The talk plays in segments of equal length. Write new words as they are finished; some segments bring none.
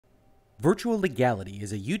Virtual Legality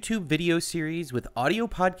is a YouTube video series with audio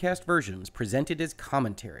podcast versions presented as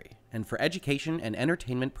commentary and for education and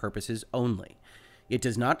entertainment purposes only. It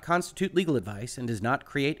does not constitute legal advice and does not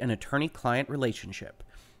create an attorney-client relationship.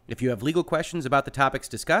 If you have legal questions about the topics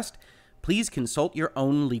discussed, please consult your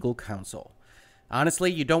own legal counsel.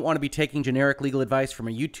 Honestly, you don't want to be taking generic legal advice from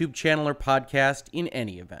a YouTube channel or podcast in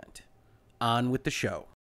any event. On with the show.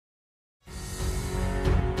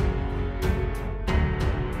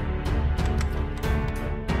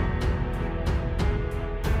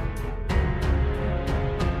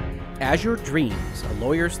 Azure Dreams, a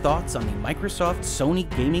lawyer's thoughts on the Microsoft-Sony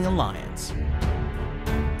Gaming Alliance.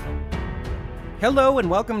 Hello and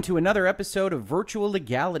welcome to another episode of Virtual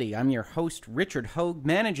Legality. I'm your host, Richard Hogue,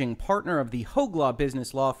 managing partner of the Hogue Law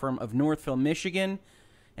business law firm of Northville, Michigan.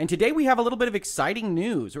 And today we have a little bit of exciting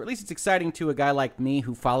news, or at least it's exciting to a guy like me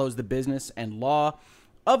who follows the business and law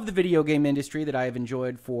of the video game industry that I have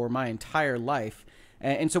enjoyed for my entire life.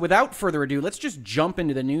 And so without further ado, let's just jump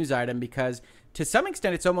into the news item because to some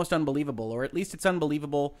extent it's almost unbelievable, or at least it's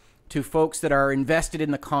unbelievable to folks that are invested in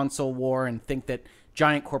the console war and think that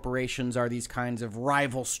giant corporations are these kinds of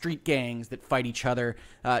rival street gangs that fight each other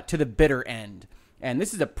to the bitter end. And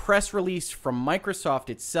this is a press release from Microsoft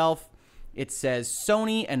itself. It says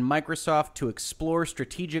Sony and Microsoft to explore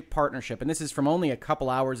strategic partnership. And this is from only a couple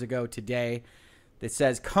hours ago today. It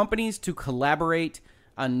says companies to collaborate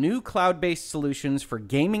on new cloud-based solutions for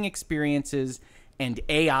gaming experiences and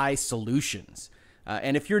AI solutions.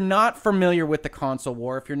 And if you're not familiar with the console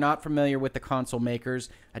war, if you're not familiar with the console makers,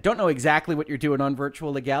 I don't know exactly what you're doing on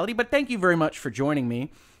Virtual Legality, but thank you very much for joining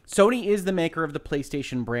me. Sony is the maker of the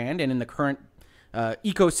PlayStation brand, and in the current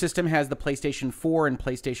ecosystem has the PlayStation 4 and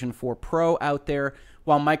PlayStation 4 Pro out there,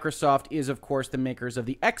 while Microsoft is, of course, the makers of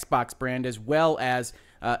the Xbox brand, as well as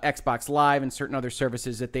Xbox Live and certain other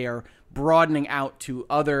services that they are broadening out to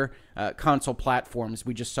other console platforms.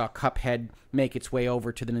 We just saw Cuphead make its way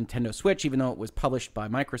over to the Nintendo Switch, even though it was published by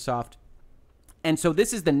Microsoft. And so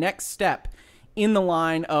this is the next step in the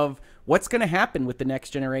line of what's going to happen with the next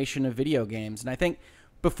generation of video games. And I think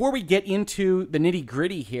before we get into the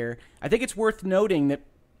nitty-gritty here, I think it's worth noting that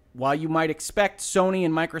while you might expect Sony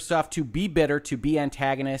and Microsoft to be bitter, to be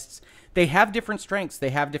antagonists, they have different strengths, they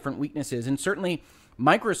have different weaknesses, and certainly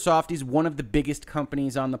Microsoft is one of the biggest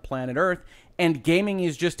companies on the planet Earth, and gaming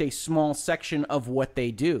is just a small section of what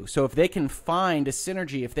they do. So if they can find a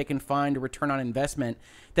synergy, if they can find a return on investment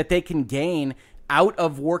that they can gain out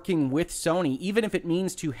of working with Sony, even if it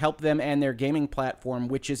means to help them and their gaming platform,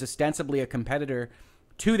 which is ostensibly a competitor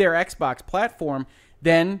to their Xbox platform,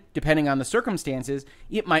 then, depending on the circumstances,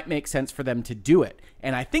 it might make sense for them to do it.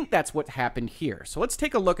 And I think that's what happened here. So let's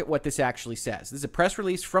take a look at what this actually says. This is a press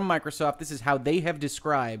release from Microsoft. This is how they have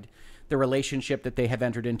described the relationship that they have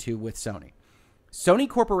entered into with Sony. Sony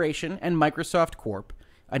Corporation and Microsoft Corp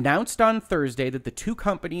announced on Thursday that the two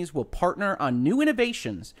companies will partner on new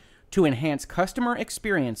innovations to enhance customer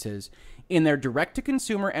experiences in their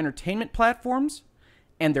direct-to-consumer entertainment platforms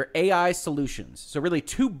and their AI solutions. So really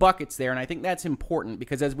two buckets there, and I think that's important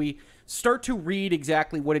because as we start to read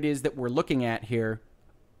exactly what it is that we're looking at here,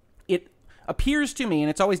 it appears to me,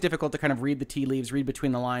 and it's always difficult to kind of read the tea leaves, read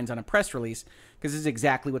between the lines on a press release, because this is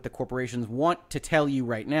exactly what the corporations want to tell you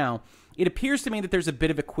right now. It appears to me that there's a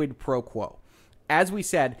bit of a quid pro quo. As we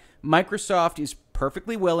said, Microsoft is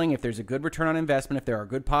perfectly willing, if there's a good return on investment, if there are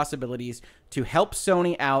good possibilities, to help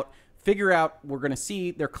Sony out, figure out, we're going to see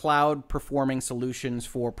their cloud performing solutions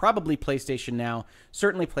for probably PlayStation Now,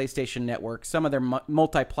 certainly PlayStation Network, some of their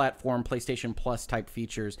multi-platform PlayStation Plus type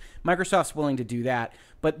features. Microsoft's willing to do that,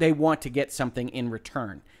 but they want to get something in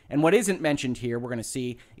return. And what isn't mentioned here, we're going to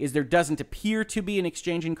see, is there doesn't appear to be an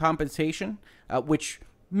exchange in compensation, which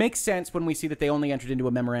makes sense when we see that they only entered into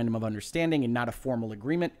a memorandum of understanding and not a formal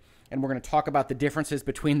agreement. And we're going to talk about the differences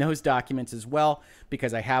between those documents as well,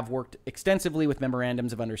 because I have worked extensively with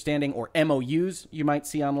memorandums of understanding, or MOUs you might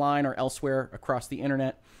see online or elsewhere across the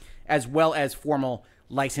internet, as well as formal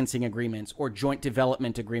licensing agreements or joint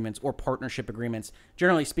development agreements or partnership agreements.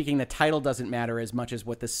 Generally speaking, the title doesn't matter as much as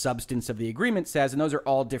what the substance of the agreement says, and those are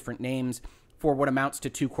all different names for what amounts to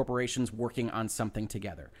two corporations working on something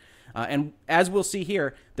together. And as we'll see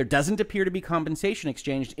here, there doesn't appear to be compensation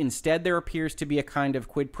exchanged. Instead, there appears to be a kind of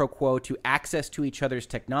quid pro quo to access to each other's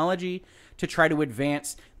technology to try to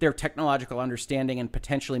advance their technological understanding and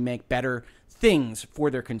potentially make better things for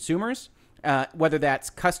their consumers, whether that's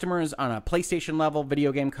customers on a PlayStation level,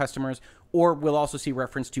 video game customers, or we'll also see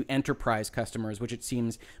reference to enterprise customers, which it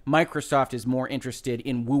seems Microsoft is more interested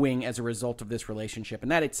in wooing as a result of this relationship. And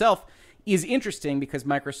that itself is interesting because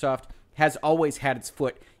Microsoft has always had its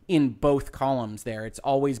foot in both columns there. It's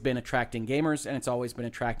always been attracting gamers, and it's always been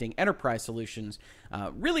attracting enterprise solutions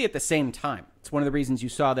really at the same time. It's one of the reasons you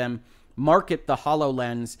saw them market the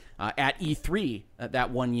HoloLens at E3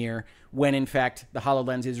 that one year, when in fact the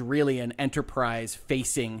HoloLens is really an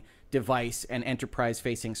enterprise-facing device and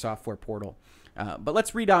enterprise-facing software portal. But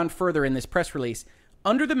let's read on further in this press release.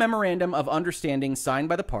 Under the Memorandum of Understanding signed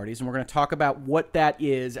by the parties, and we're going to talk about what that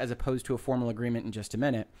is as opposed to a formal agreement in just a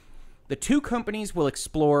minute, the two companies will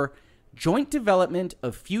explore joint development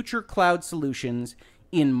of future cloud solutions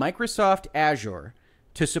in Microsoft Azure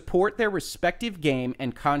to support their respective game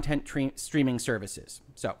and content streaming services.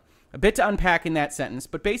 So, a bit to unpack in that sentence,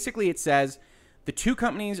 but basically it says the two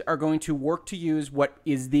companies are going to work to use what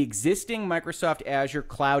is the existing Microsoft Azure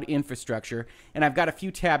cloud infrastructure, and I've got a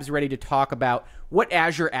few tabs ready to talk about what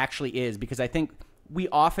Azure actually is, because I think we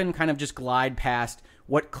often kind of just glide past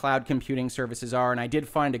what cloud computing services are, and I did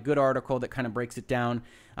find a good article that kind of breaks it down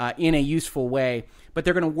in a useful way. But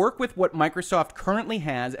they're going to work with what Microsoft currently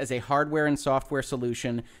has as a hardware and software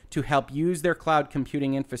solution to help use their cloud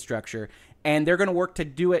computing infrastructure, and they're going to work to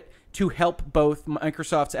do it to help both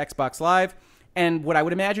Microsoft's Xbox Live and what I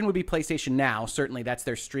would imagine would be PlayStation Now. Certainly that's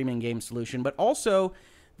their streaming game solution, but also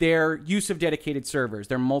their use of dedicated servers,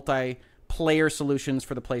 their multi-player solutions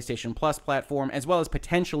for the PlayStation Plus platform, as well as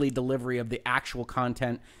potentially delivery of the actual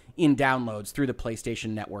content in downloads through the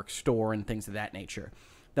PlayStation Network store and things of that nature.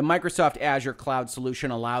 The Microsoft Azure cloud solution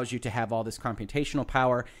allows you to have all this computational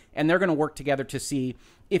power, and they're going to work together to see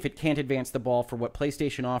if it can't advance the ball for what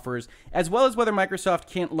PlayStation offers, as well as whether Microsoft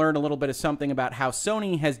can't learn a little bit of something about how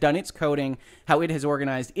Sony has done its coding, how it has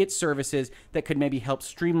organized its services that could maybe help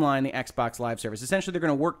streamline the Xbox Live service. Essentially, they're going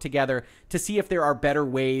to work together to see if there are better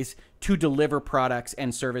ways to deliver products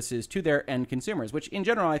and services to their end consumers, which in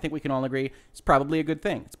general, I think we can all agree is probably a good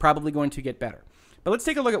thing. It's probably going to get better. But let's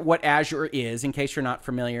take a look at what Azure is, in case you're not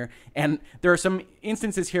familiar. And there are some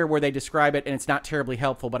instances here where they describe it, and it's not terribly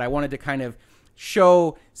helpful, but I wanted to kind of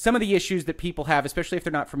show some of the issues that people have, especially if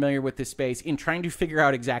they're not familiar with this space, in trying to figure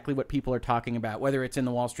out exactly what people are talking about, whether it's in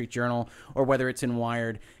the Wall Street Journal or whether it's in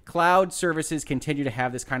Wired. Cloud services continue to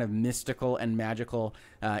have this kind of mystical and magical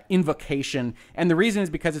invocation, and the reason is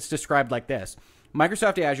because it's described like this.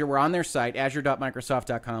 Microsoft Azure, we're on their site,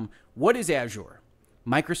 azure.microsoft.com. What is Azure?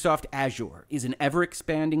 Microsoft Azure is an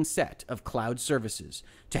ever-expanding set of cloud services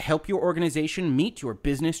to help your organization meet your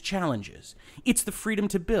business challenges. It's the freedom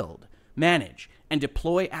to build, manage, and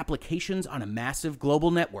deploy applications on a massive global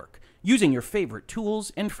network using your favorite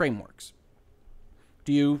tools and frameworks.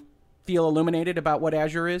 Do you feel illuminated about what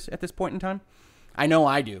Azure is at this point in time? I know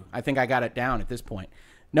I do. I think I got it down at this point.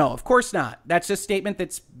 No, of course not. That's a statement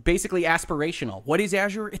that's basically aspirational. What is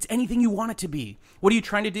Azure? It's anything you want it to be. What are you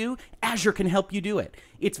trying to do? Azure can help you do it.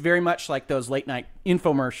 It's very much like those late night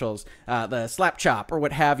infomercials, the Slap Chop or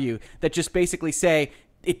what have you, that just basically say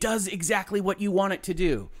it does exactly what you want it to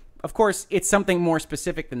do. Of course, it's something more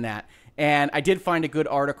specific than that. And I did find a good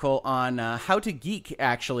article on How to Geek,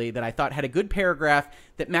 actually, that I thought had a good paragraph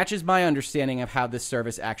that matches my understanding of how this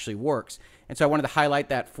service actually works. And so I wanted to highlight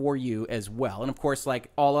that for you as well. And of course,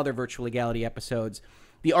 like all other Virtual Legality episodes,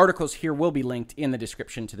 the articles here will be linked in the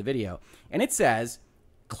description to the video. And it says,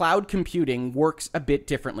 cloud computing works a bit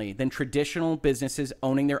differently than traditional businesses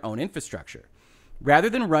owning their own infrastructure. Rather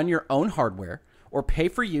than run your own hardware or pay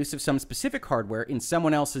for use of some specific hardware in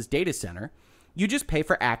someone else's data center, you just pay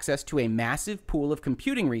for access to a massive pool of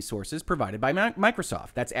computing resources provided by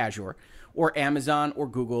Microsoft, that's Azure, or Amazon or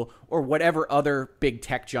Google or whatever other big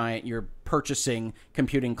tech giant you're purchasing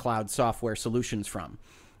computing cloud software solutions from.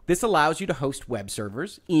 This allows you to host web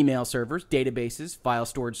servers, email servers, databases, file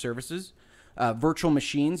storage services, virtual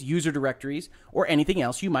machines, user directories, or anything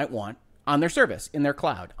else you might want on their service in their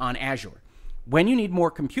cloud on Azure. When you need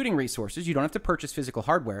more computing resources, you don't have to purchase physical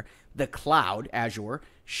hardware. The cloud, Azure,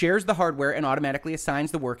 shares the hardware and automatically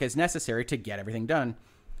assigns the work as necessary to get everything done.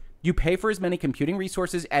 You pay for as many computing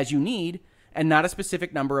resources as you need and not a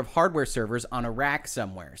specific number of hardware servers on a rack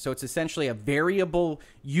somewhere. So it's essentially a variable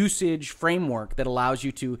usage framework that allows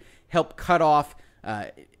you to help cut off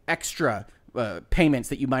extra payments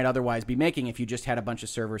that you might otherwise be making if you just had a bunch of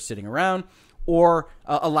servers sitting around, or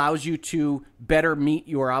allows you to better meet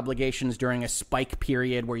your obligations during a spike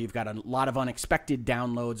period where you've got a lot of unexpected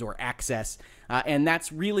downloads or access. And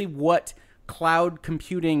that's really what cloud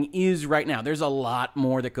computing is right now. There's a lot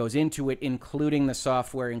more that goes into it, including the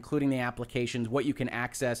software, including the applications, what you can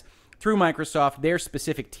access through Microsoft, their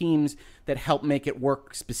specific teams that help make it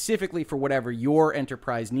work specifically for whatever your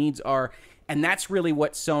enterprise needs are. And that's really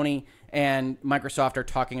what Sony and Microsoft are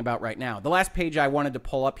talking about right now. The last page I wanted to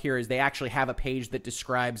pull up here is they actually have a page that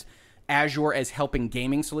describes Azure as helping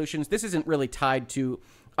gaming solutions. This isn't really tied to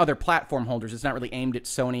other platform holders. It's not really aimed at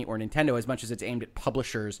Sony or Nintendo as much as it's aimed at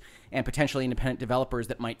publishers and potentially independent developers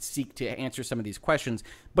that might seek to answer some of these questions.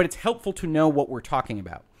 But it's helpful to know what we're talking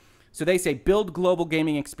about. So they say, build global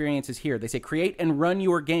gaming experiences here. They say, create and run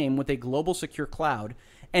your game with a global secure cloud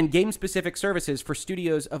and game-specific services for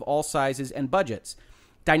studios of all sizes and budgets.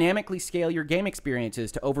 Dynamically scale your game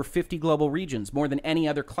experiences to over 50 global regions, more than any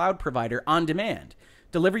other cloud provider on demand.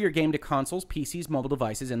 Deliver your game to consoles, PCs, mobile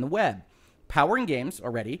devices, and the web. Powering games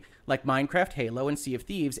already, like Minecraft, Halo, and Sea of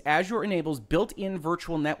Thieves, Azure enables built-in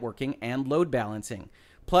virtual networking and load balancing,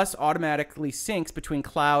 plus automatically syncs between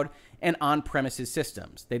cloud and on-premises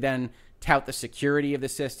systems. They then tout the security of the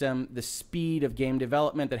system, the speed of game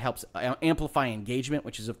development that helps amplify engagement,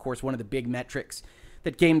 which is, of course, one of the big metrics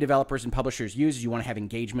that game developers and publishers use. You want to have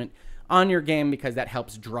engagement on your game because that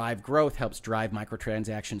helps drive growth, helps drive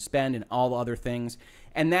microtransaction spend, and all other things.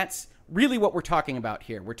 And that's really what we're talking about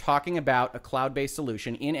here. We're talking about a cloud-based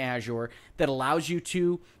solution in Azure that allows you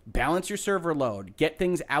to balance your server load, get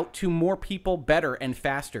things out to more people better and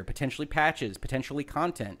faster, potentially patches, potentially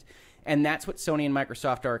content. And that's what Sony and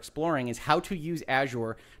Microsoft are exploring, is how to use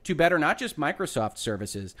Azure to better not just Microsoft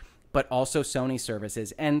services, but also Sony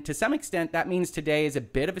services. And to some extent, that means today is a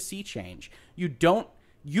bit of a sea change. You don't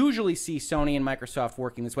usually see Sony and Microsoft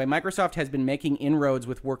working this way. Microsoft has been making inroads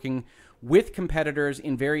with working with competitors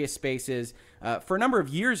in various spaces for a number of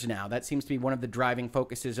years now. That seems to be one of the driving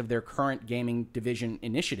focuses of their current gaming division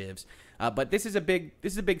initiatives. But this is a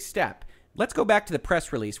big step. Let's go back to the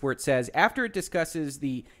press release where it says, after it discusses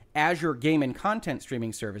the Azure game and content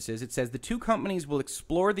streaming services, it says the two companies will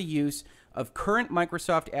explore the use of current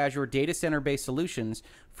Microsoft Azure data center-based solutions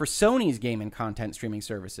for Sony's game and content streaming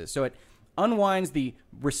services. So it unwinds the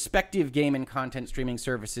respective game and content streaming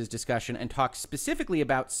services discussion and talks specifically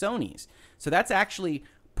about Sony's. So that's actually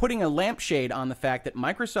putting a lampshade on the fact that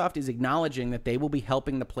Microsoft is acknowledging that they will be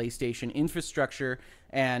helping the PlayStation infrastructure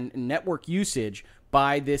and network usage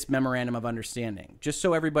by this memorandum of understanding, just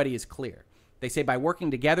so everybody is clear. They say by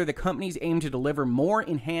working together, the companies aim to deliver more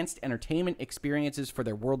enhanced entertainment experiences for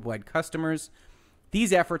their worldwide customers.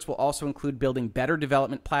 These efforts will also include building better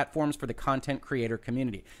development platforms for the content creator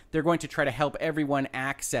community. They're going to try to help everyone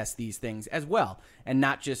access these things as well, and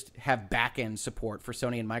not just have back-end support for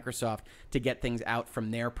Sony and Microsoft to get things out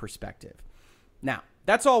from their perspective. Now,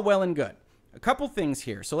 that's all well and good. A couple things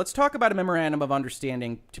here. So let's talk about a memorandum of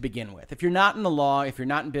understanding to begin with. If you're not in the law, if you're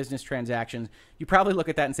not in business transactions, you probably look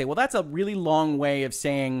at that and say, well, that's a really long way of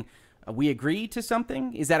saying we agree to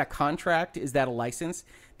something. Is that a contract? Is that a license?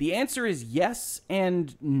 The answer is yes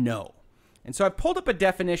and no. And so I've pulled up a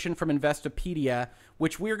definition from Investopedia,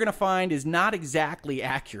 which we're going to find is not exactly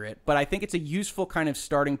accurate, but I think it's a useful kind of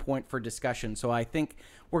starting point for discussion. So I think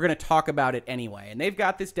we're going to talk about it anyway. And they've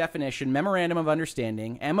got this definition, Memorandum of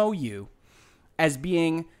Understanding, MOU, as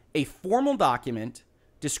being a formal document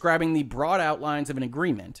describing the broad outlines of an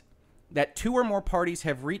agreement that two or more parties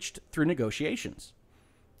have reached through negotiations.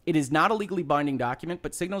 It is not a legally binding document,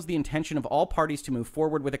 but signals the intention of all parties to move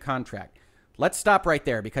forward with a contract. Let's stop right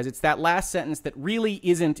there because it's that last sentence that really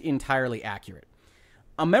isn't entirely accurate.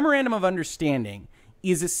 A memorandum of understanding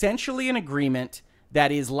is essentially an agreement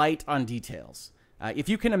that is light on details. If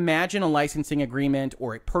you can imagine a licensing agreement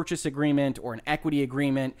or a purchase agreement or an equity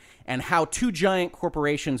agreement and how two giant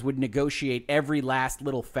corporations would negotiate every last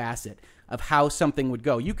little facet of how something would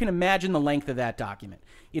go, you can imagine the length of that document.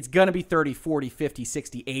 It's going to be 30, 40, 50,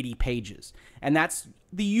 60, 80 pages. And that's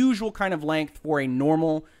the usual kind of length for a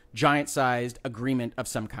normal giant-sized agreement of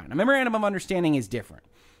some kind. A memorandum of understanding is different.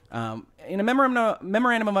 In a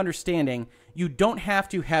memorandum of understanding, you don't have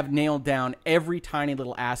to have nailed down every tiny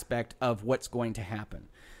little aspect of what's going to happen.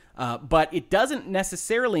 But it doesn't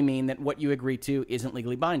necessarily mean that what you agree to isn't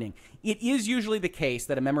legally binding. It is usually the case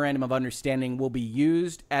that a memorandum of understanding will be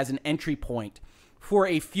used as an entry point for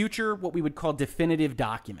a future, what we would call definitive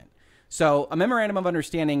document. So a memorandum of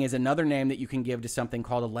understanding is another name that you can give to something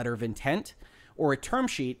called a letter of intent or a term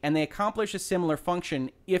sheet, and they accomplish a similar function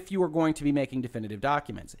if you are going to be making definitive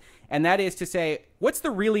documents. And that is to say, what's the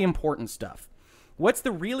really important stuff? What's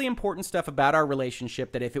the really important stuff about our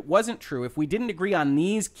relationship that if it wasn't true, if we didn't agree on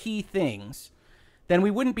these key things, then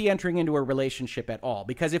we wouldn't be entering into a relationship at all?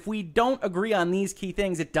 Because if we don't agree on these key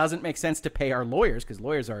things, it doesn't make sense to pay our lawyers, because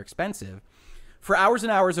lawyers are expensive, for hours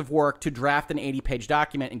and hours of work to draft an 80-page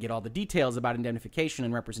document and get all the details about indemnification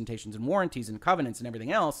and representations and warranties and covenants and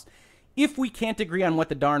everything else, if we can't agree on what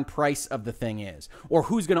the darn price of the thing is, or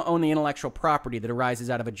who's going to own the intellectual property that arises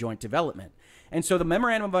out of a joint development. And so the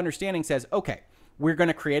Memorandum of Understanding says, okay, we're going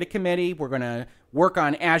to create a committee, we're going to work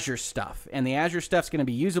on Azure stuff, and the Azure stuff's going to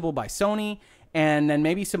be usable by Sony, and then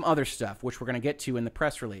maybe some other stuff, which we're going to get to in the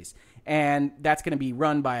press release. And that's going to be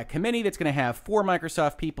run by a committee that's going to have 4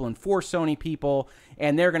 Microsoft people and 4 Sony people,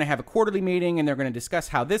 and they're going to have a quarterly meeting, and they're going to discuss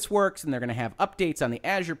how this works, and they're going to have updates on the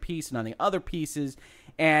Azure piece and on the other pieces,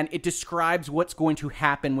 and it describes what's going to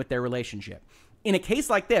happen with their relationship. In a case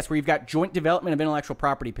like this, where you've got joint development of intellectual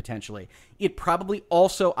property potentially, it probably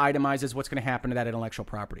also itemizes what's going to happen to that intellectual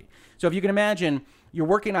property. So if you can imagine, you're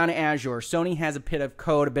working on Azure, Sony has a bit of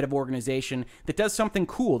code, a bit of organization that does something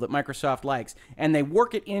cool that Microsoft likes, and they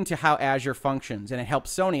work it into how Azure functions, and it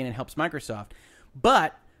helps Sony and it helps Microsoft.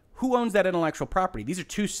 But who owns that intellectual property? These are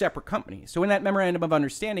 2 separate companies. So in that memorandum of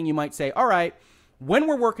understanding, you might say, all right, when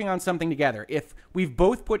we're working on something together, if we've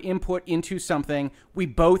both put input into something, we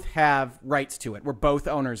both have rights to it. We're both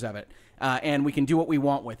owners of it, and we can do what we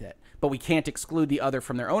want with it, but we can't exclude the other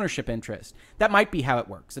from their ownership interest. That might be how it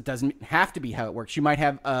works. It doesn't have to be how it works. You might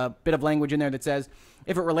have a bit of language in there that says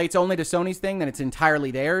if it relates only to Sony's thing, then it's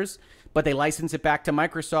entirely theirs, but they license it back to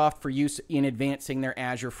Microsoft for use in advancing their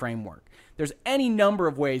Azure framework. There's any number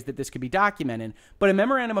of ways that this could be documented, but a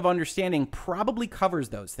memorandum of understanding probably covers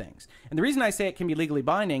those things. And the reason I say it can be legally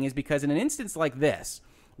binding is because in an instance like this,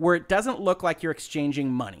 where it doesn't look like you're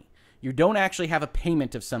exchanging money, you don't actually have a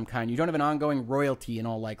payment of some kind, you don't have an ongoing royalty in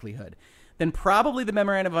all likelihood, then probably the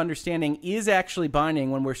memorandum of understanding is actually binding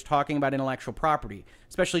when we're talking about intellectual property,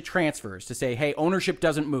 especially transfers, to say, hey, ownership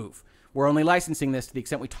doesn't move. We're only licensing this to the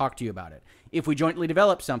extent we talk to you about it. If we jointly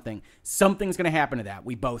develop something, something's going to happen to that.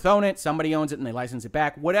 We both own it, somebody owns it, and they license it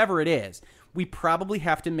back. Whatever it is, we probably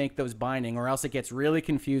have to make those binding, or else it gets really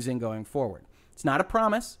confusing going forward. It's not a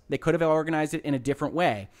promise. They could have organized it in a different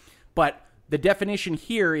way. But the definition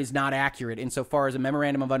here is not accurate insofar as a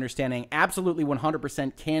memorandum of understanding absolutely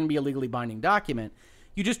 100% can be a legally binding document.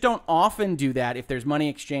 You just don't often do that if there's money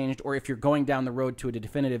exchanged or if you're going down the road to a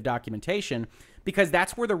definitive documentation, because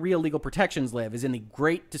that's where the real legal protections live, is in the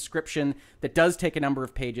great description that does take a number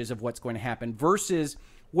of pages of what's going to happen versus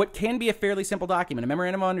what can be a fairly simple document. A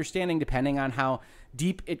memorandum of understanding, depending on how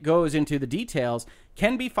deep it goes into the details,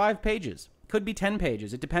 can be 5 pages, could be 10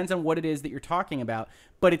 pages. It depends on what it is that you're talking about,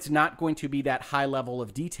 but it's not going to be that high level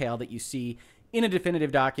of detail that you see in a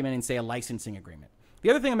definitive document in, say, a licensing agreement. The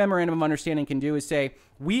other thing a memorandum of understanding can do is say,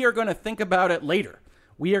 we are going to think about it later.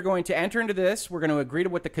 We are going to enter into this. We're going to agree to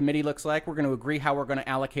what the committee looks like. We're going to agree how we're going to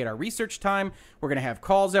allocate our research time. We're going to have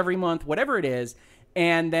calls every month, whatever it is.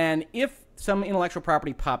 And then if some intellectual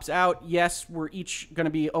property pops out, yes, we're each going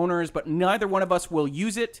to be owners, but neither one of us will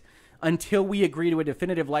use it until we agree to a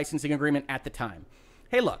definitive licensing agreement at the time.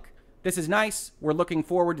 Hey, look, this is nice. We're looking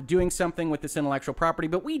forward to doing something with this intellectual property,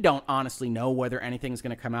 but we don't honestly know whether anything's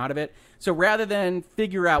going to come out of it. So rather than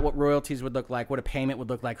figure out what royalties would look like, what a payment would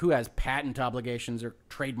look like, who has patent obligations or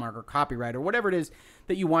trademark or copyright or whatever it is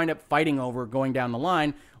that you wind up fighting over going down the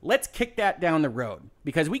line, let's kick that down the road,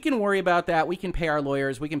 because we can worry about that. We can pay our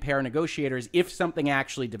lawyers. We can pay our negotiators if something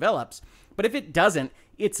actually develops. But if it doesn't,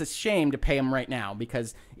 it's a shame to pay them right now,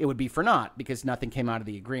 because it would be for naught, because nothing came out of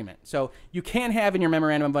the agreement. So you can have in your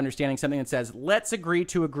memorandum of understanding something that says, let's agree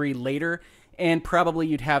to agree later, and probably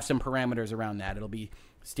you'd have some parameters around that. It'll be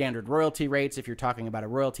standard royalty rates if you're talking about a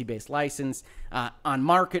royalty-based license, on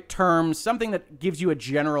market terms, something that gives you a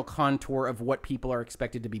general contour of what people are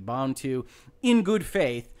expected to be bound to in good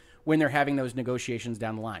faith when they're having those negotiations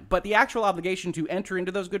down the line. But the actual obligation to enter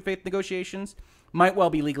into those good faith negotiations might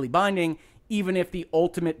well be legally binding, even if the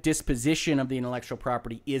ultimate disposition of the intellectual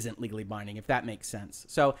property isn't legally binding, if that makes sense.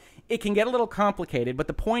 So it can get a little complicated, but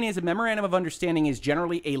the point is a memorandum of understanding is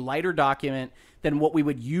generally a lighter document than what we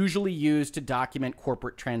would usually use to document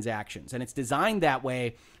corporate transactions. And it's designed that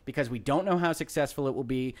way because we don't know how successful it will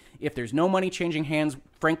be. If there's no money changing hands,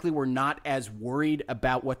 frankly, we're not as worried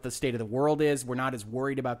about what the state of the world is. We're not as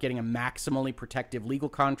worried about getting a maximally protective legal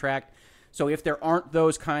contract. So if there aren't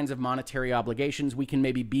those kinds of monetary obligations, we can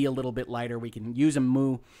maybe be a little bit lighter. We can use a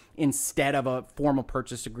MOU instead of a formal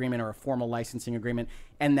purchase agreement or a formal licensing agreement,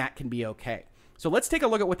 and that can be okay. So let's take a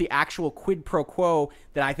look at what the actual quid pro quo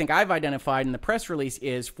that I think I've identified in the press release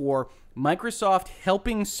is for Microsoft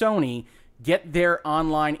helping Sony get their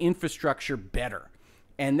online infrastructure better.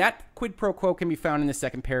 And that quid pro quo can be found in the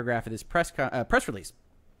second paragraph of this press release.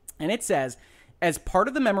 And it says, as part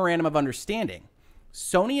of the Memorandum of Understanding,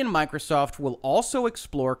 Sony and Microsoft will also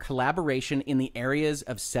explore collaboration in the areas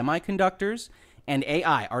of semiconductors and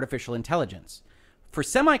AI, artificial intelligence. For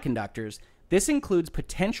semiconductors, this includes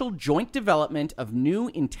potential joint development of new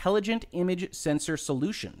intelligent image sensor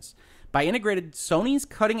solutions by integrating Sony's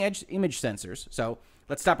cutting-edge image sensors. So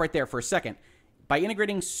let's stop right there for a second. By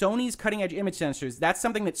integrating Sony's cutting-edge image sensors, that's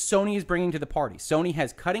something that Sony is bringing to the party. Sony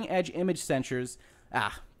has cutting-edge image sensors.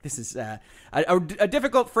 This is a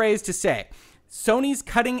difficult phrase to say. Sony's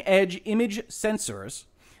cutting-edge image sensors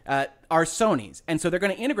are Sony's. And so they're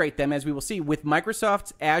going to integrate them, as we will see, with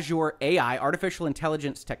Microsoft's Azure AI, artificial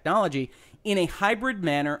intelligence technology, in a hybrid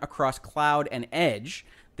manner across cloud and edge,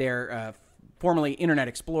 their formerly Internet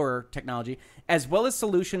Explorer technology, as well as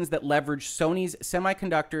solutions that leverage Sony's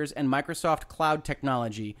semiconductors and Microsoft cloud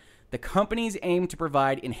technology. The companies aim to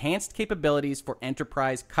provide enhanced capabilities for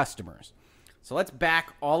enterprise customers. So let's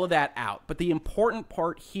back all of that out. But the important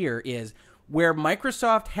part here is where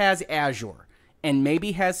Microsoft has Azure and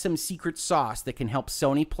maybe has some secret sauce that can help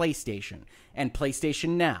Sony PlayStation and PlayStation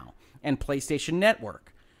Now and PlayStation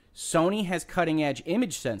Network. Sony has cutting-edge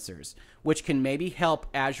image sensors, which can maybe help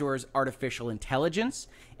Azure's artificial intelligence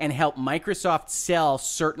and help Microsoft sell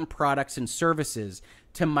certain products and services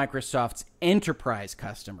to Microsoft's enterprise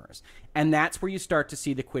customers. And that's where you start to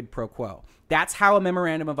see the quid pro quo. That's how a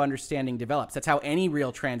memorandum of understanding develops. That's how any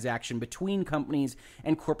real transaction between companies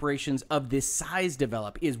and corporations of this size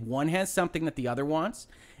develop, is one has something that the other wants,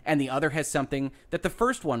 and the other has something that the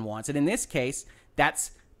first one wants. And in this case,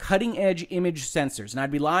 that's cutting-edge image sensors. And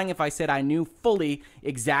I'd be lying if I said I knew fully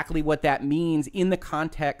exactly what that means in the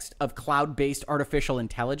context of cloud-based artificial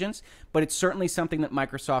intelligence, but it's certainly something that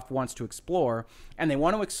Microsoft wants to explore, and they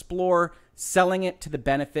want to explore selling it to the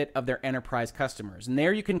benefit of their enterprise customers. And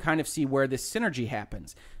there you can kind of see where this synergy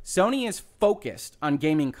happens. Sony is focused on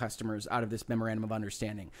gaming customers out of this memorandum of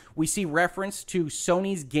understanding. We see reference to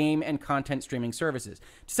Sony's game and content streaming services.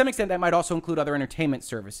 To some extent, that might also include other entertainment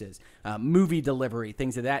services, movie delivery,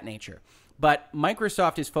 things of that nature. But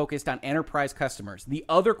Microsoft is focused on enterprise customers, the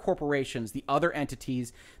other corporations, the other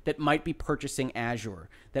entities that might be purchasing Azure,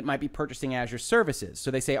 that might be purchasing Azure services. So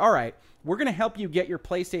they say, all right, we're going to help you get your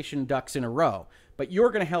PlayStation ducks in a row, but you're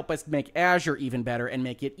going to help us make Azure even better and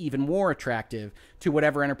make it even more attractive to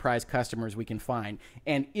whatever enterprise customers we can find.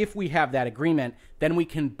 And if we have that agreement, then we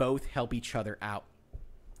can both help each other out.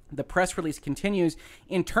 The press release continues,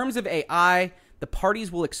 in terms of AI, the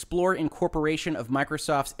parties will explore incorporation of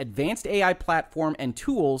Microsoft's advanced AI platform and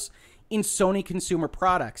tools in Sony consumer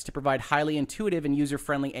products to provide highly intuitive and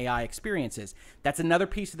user-friendly AI experiences. That's another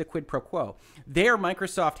piece of the quid pro quo. There,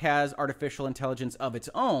 Microsoft has artificial intelligence of its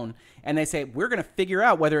own, and they say, we're going to figure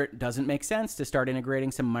out whether it doesn't make sense to start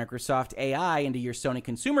integrating some Microsoft AI into your Sony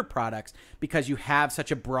consumer products because you have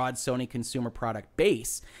such a broad Sony consumer product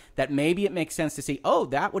base that maybe it makes sense to see, oh,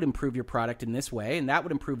 that would improve your product in this way, and that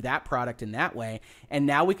would improve that product in that way. And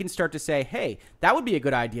now we can start to say, hey, that would be a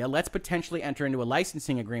good idea. Let's potentially enter into a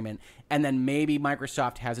licensing agreement. And then maybe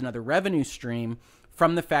Microsoft has another revenue stream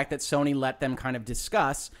from the fact that Sony let them kind of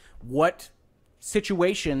discuss what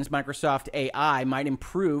situations Microsoft AI might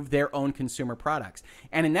improve their own consumer products.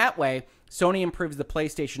 And in that way, Sony improves the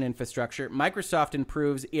PlayStation infrastructure, Microsoft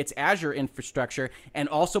improves its Azure infrastructure, and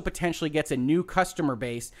also potentially gets a new customer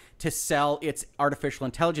base to sell its artificial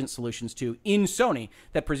intelligence solutions to in Sony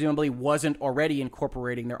that presumably wasn't already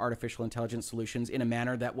incorporating their artificial intelligence solutions in a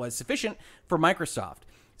manner that was sufficient for Microsoft.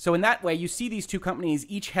 So in that way, you see these two companies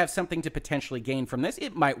each have something to potentially gain from this.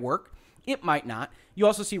 It might work. It might not. You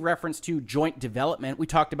also see reference to joint development. We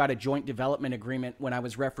talked about a joint development agreement when I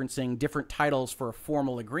was referencing different titles for a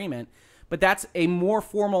formal agreement. But that's a more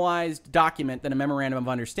formalized document than a memorandum of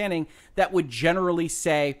understanding that would generally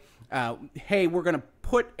say, hey, we're going to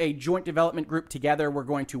put a joint development group together. We're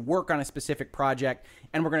going to work on a specific project,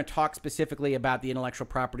 and we're going to talk specifically about the intellectual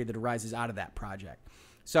property that arises out of that project.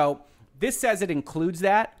 So this says it includes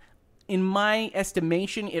that. In my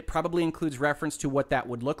estimation, it probably includes reference to what that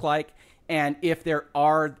would look like. And if there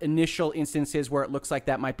are initial instances where it looks like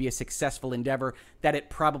that might be a successful endeavor, that it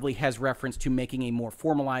probably has reference to making a more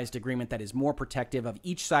formalized agreement that is more protective of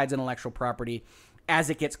each side's intellectual property as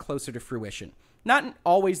it gets closer to fruition. Not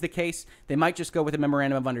always the case. They might just go with a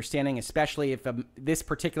memorandum of understanding, especially if this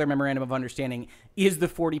particular memorandum of understanding is the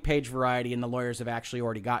 40-page variety and the lawyers have actually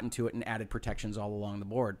already gotten to it and added protections all along the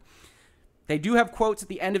board. They do have quotes at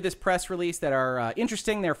the end of this press release that are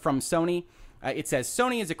interesting. They're from Sony. It says,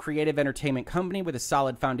 Sony is a creative entertainment company with a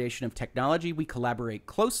solid foundation of technology. We collaborate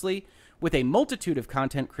closely with a multitude of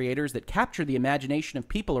content creators that capture the imagination of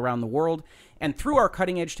people around the world. And through our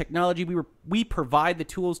cutting-edge technology, we provide the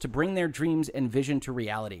tools to bring their dreams and vision to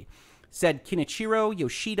reality, said Kenichiro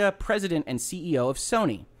Yoshida, president and CEO of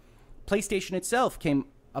Sony. PlayStation itself came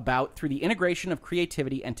about through the integration of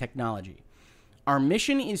creativity and technology. Our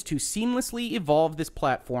mission is to seamlessly evolve this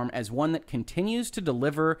platform as one that continues to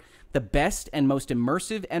deliver the best and most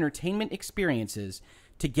immersive entertainment experiences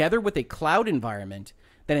together with a cloud environment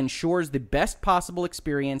that ensures the best possible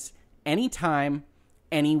experience anytime,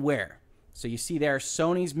 anywhere. So you see there,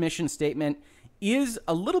 Sony's mission statement is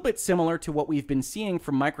a little bit similar to what we've been seeing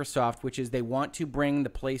from Microsoft, which is they want to bring the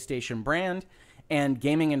PlayStation brand and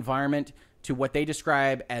gaming environment to what they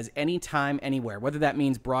describe as anytime, anywhere, whether that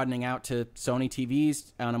means broadening out to Sony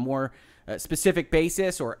TVs on a more specific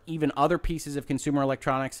basis or even other pieces of consumer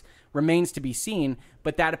electronics remains to be seen,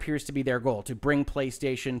 but that appears to be their goal, to bring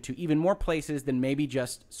PlayStation to even more places than maybe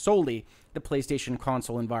just solely the PlayStation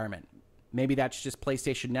console environment. Maybe that's just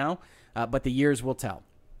PlayStation Now, but the years will tell.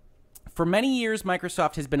 For many years,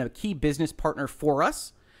 Microsoft has been a key business partner for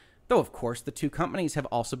us, though, of course, the two companies have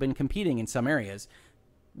also been competing in some areas,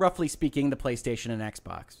 roughly speaking, the PlayStation and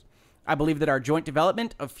Xbox. I believe that our joint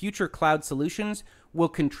development of future cloud solutions will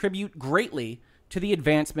contribute greatly to the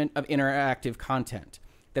advancement of interactive content,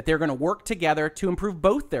 that they're going to work together to improve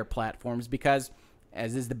both their platforms because,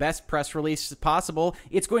 as is the best press release possible,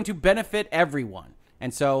 it's going to benefit everyone.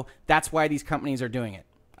 And so that's why these companies are doing it.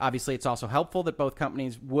 Obviously, it's also helpful that both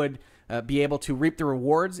companies would be able to reap the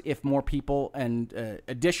rewards if more people and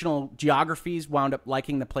additional geographies wound up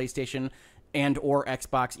liking the PlayStation and or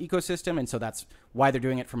Xbox ecosystem. And so that's why they're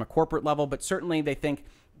doing it from a corporate level. But certainly they think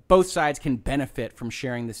both sides can benefit from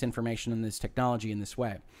sharing this information and this technology in this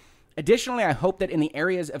way. Additionally, I hope that in the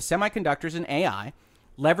areas of semiconductors and AI,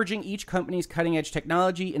 leveraging each company's cutting-edge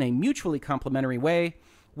technology in a mutually complementary way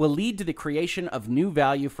will lead to the creation of new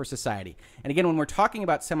value for society. And again, when we're talking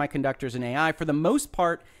about semiconductors and AI, for the most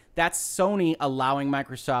part, that's Sony allowing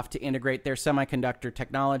Microsoft to integrate their semiconductor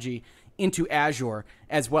technology into Azure,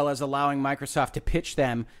 as well as allowing Microsoft to pitch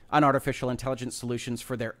them on artificial intelligence solutions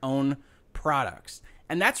for their own products.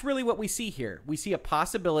 And that's really what we see here. We see a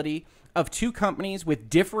possibility of two companies with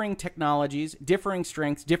differing technologies, differing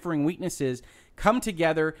strengths, differing weaknesses come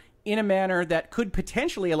together in a manner that could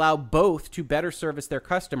potentially allow both to better service their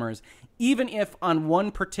customers, even if on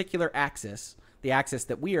one particular axis, the axis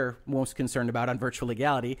that we are most concerned about on virtual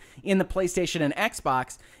legality, in the PlayStation and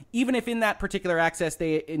Xbox, even if in that particular axis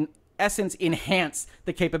they in essence enhance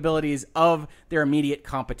the capabilities of their immediate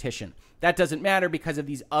competition. That doesn't matter because of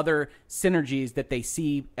these other synergies that they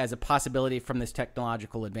see as a possibility from this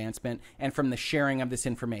technological advancement and from the sharing of this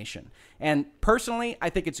information. And personally, I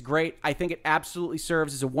think it's great. I think it absolutely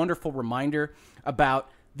serves as a wonderful reminder about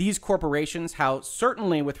these corporations, how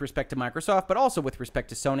certainly with respect to Microsoft, but also with respect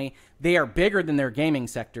to Sony, they are bigger than their gaming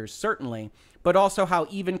sectors, certainly, but also how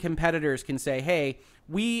even competitors can say, hey,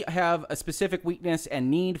 we have a specific weakness and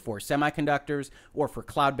need for semiconductors or for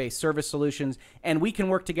cloud-based service solutions, and we can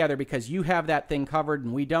work together because you have that thing covered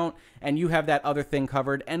and we don't, and you have that other thing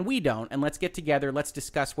covered and we don't, and let's get together, let's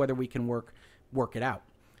discuss whether we can work it out.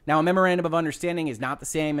 Now, a memorandum of understanding is not the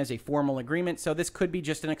same as a formal agreement, so this could be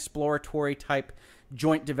just an exploratory type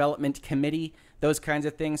joint development committee, those kinds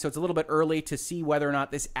of things. So it's a little bit early to see whether or not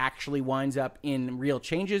this actually winds up in real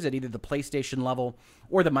changes at either the PlayStation level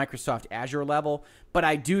or the Microsoft Azure level. But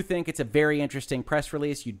I do think it's a very interesting press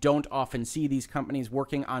release. You don't often see these companies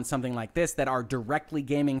working on something like this that are directly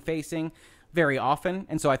gaming facing very often.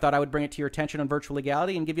 And so I thought I would bring it to your attention on virtual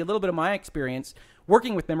legality and give you a little bit of my experience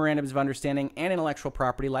working with memorandums of understanding and intellectual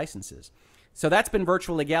property licenses. So that's been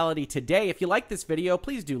virtual legality today. If you like this video,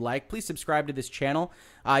 please do like, please subscribe to this channel.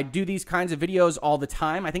 I do these kinds of videos all the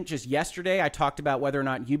time. I think just yesterday I talked about whether or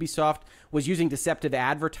not Ubisoft was using deceptive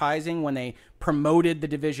advertising when they promoted The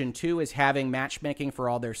Division 2 as having matchmaking for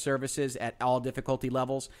all their services at all difficulty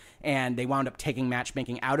levels, and they wound up taking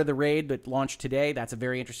matchmaking out of the raid that launched today. That's a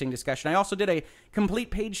very interesting discussion. I also did a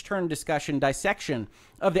complete page-turn discussion, dissection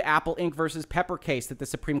of the Apple Inc. versus Pepper case that the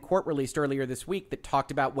Supreme Court released earlier this week that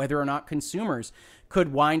talked about whether or not consumers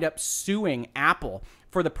could wind up suing Apple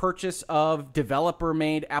for the purchase of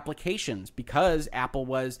developer-made applications because Apple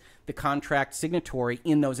was the contract signatory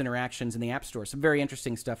in those interactions in the App Store. Some very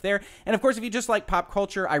interesting stuff there. And of course, if you just like pop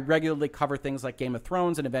culture, I regularly cover things like Game of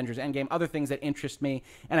Thrones and Avengers Endgame, other things that interest me,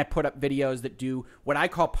 and I put up videos that do what I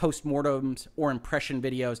call postmortems or impression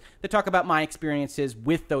videos that talk about my experiences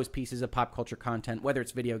with those pieces of pop culture content, whether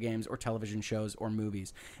it's video games or television shows or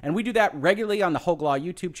movies. And we do that regularly on the Hogue Law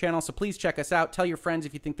YouTube channel, so please check us out. Tell your friends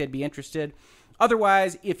if you think they'd be interested.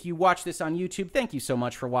 Otherwise, if you watch this on YouTube, thank you so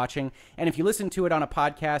much for watching. And if you listen to it on a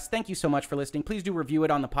podcast, thank you so much for listening. Please do review it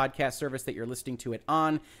on the podcast service that you're listening to it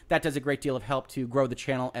on. That does a great deal of help to grow the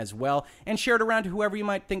channel as well. And share it around to whoever you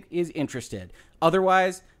might think is interested.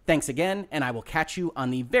 Otherwise, thanks again, and I will catch you on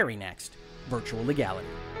the very next Virtual Legality.